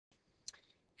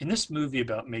In this movie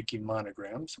about making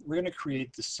monograms, we're going to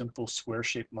create this simple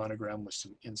square-shaped monogram with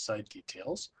some inside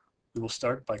details. We will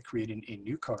start by creating a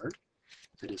new card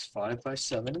that is 5 by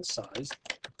 7 in size.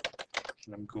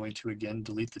 And I'm going to again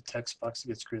delete the text box that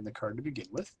gets created in the card to begin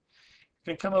with. I'm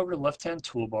going to come over to the left-hand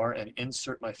toolbar and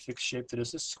insert my fixed shape that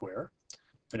is a square.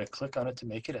 I'm going to click on it to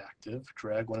make it active,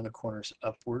 drag one of the corners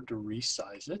upward to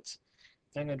resize it.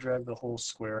 Then I'm going to drag the whole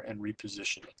square and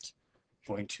reposition it.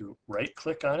 I'm going to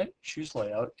right-click on it, choose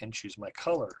Layout, and choose my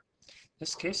color. In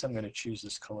this case, I'm going to choose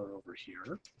this color over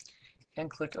here and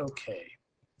click OK.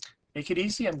 Make it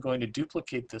easy, I'm going to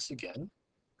duplicate this again. I'm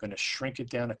going to shrink it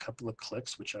down a couple of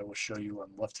clicks, which I will show you on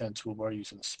the left-hand toolbar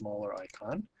using the smaller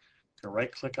icon. I'm going to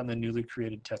right-click on the newly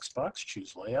created text box,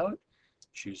 choose Layout,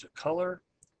 choose a color,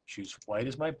 choose white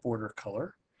as my border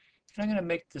color, and I'm going to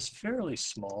make this fairly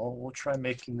small. We'll try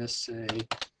making this, say,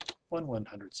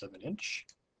 1/100th of an inch.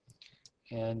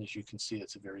 And as you can see,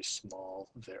 it's a very small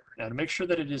there. Now to make sure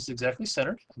that it is exactly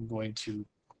centered, I'm going to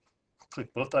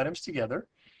click both items together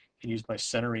and use my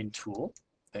centering tool.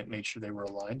 That made sure they were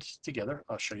aligned together.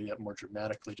 I'll show you that more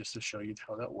dramatically just to show you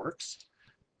how that works.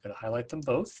 I'm going to highlight them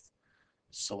both,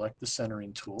 select the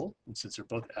centering tool, and since they're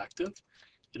both active,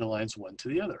 it aligns one to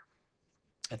the other.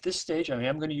 At this stage, I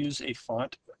am going to use a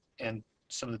font and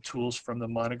some of the tools from the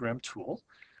Monogram tool.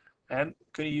 I'm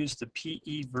going to use the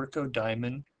PE Verco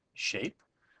Diamond shape.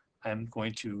 I'm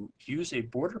going to use a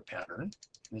border pattern.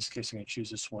 In this case, I'm going to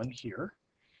choose this one here.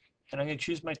 And I'm going to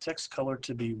choose my text color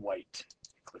to be white.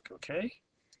 Click OK.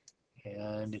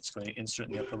 And it's going to insert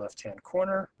in the upper left-hand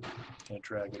corner. I'm going to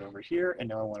drag it over here. And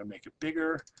now I want to make it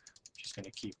bigger. I'm just going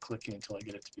to keep clicking until I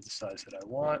get it to be the size that I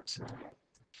want.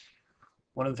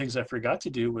 One of the things I forgot to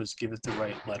do was give it the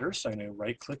right letter. So I'm going to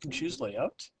right-click and choose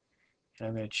Layout. And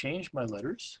I'm going to change my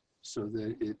letters so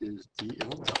that it is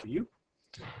DLW.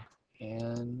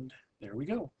 And there we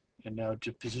go. And now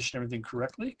to position everything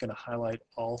correctly, I'm going to highlight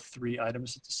all three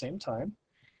items at the same time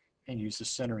and use the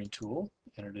centering tool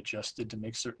and it adjusted to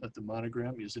make certain that the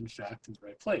monogram is in fact in the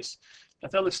right place. Now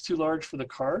if that looks too large for the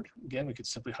card, again, we could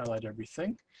simply highlight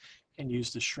everything and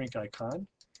use the shrink icon.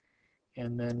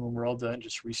 And then when we're all done,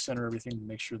 just recenter everything to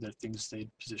make sure that things stay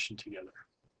positioned together.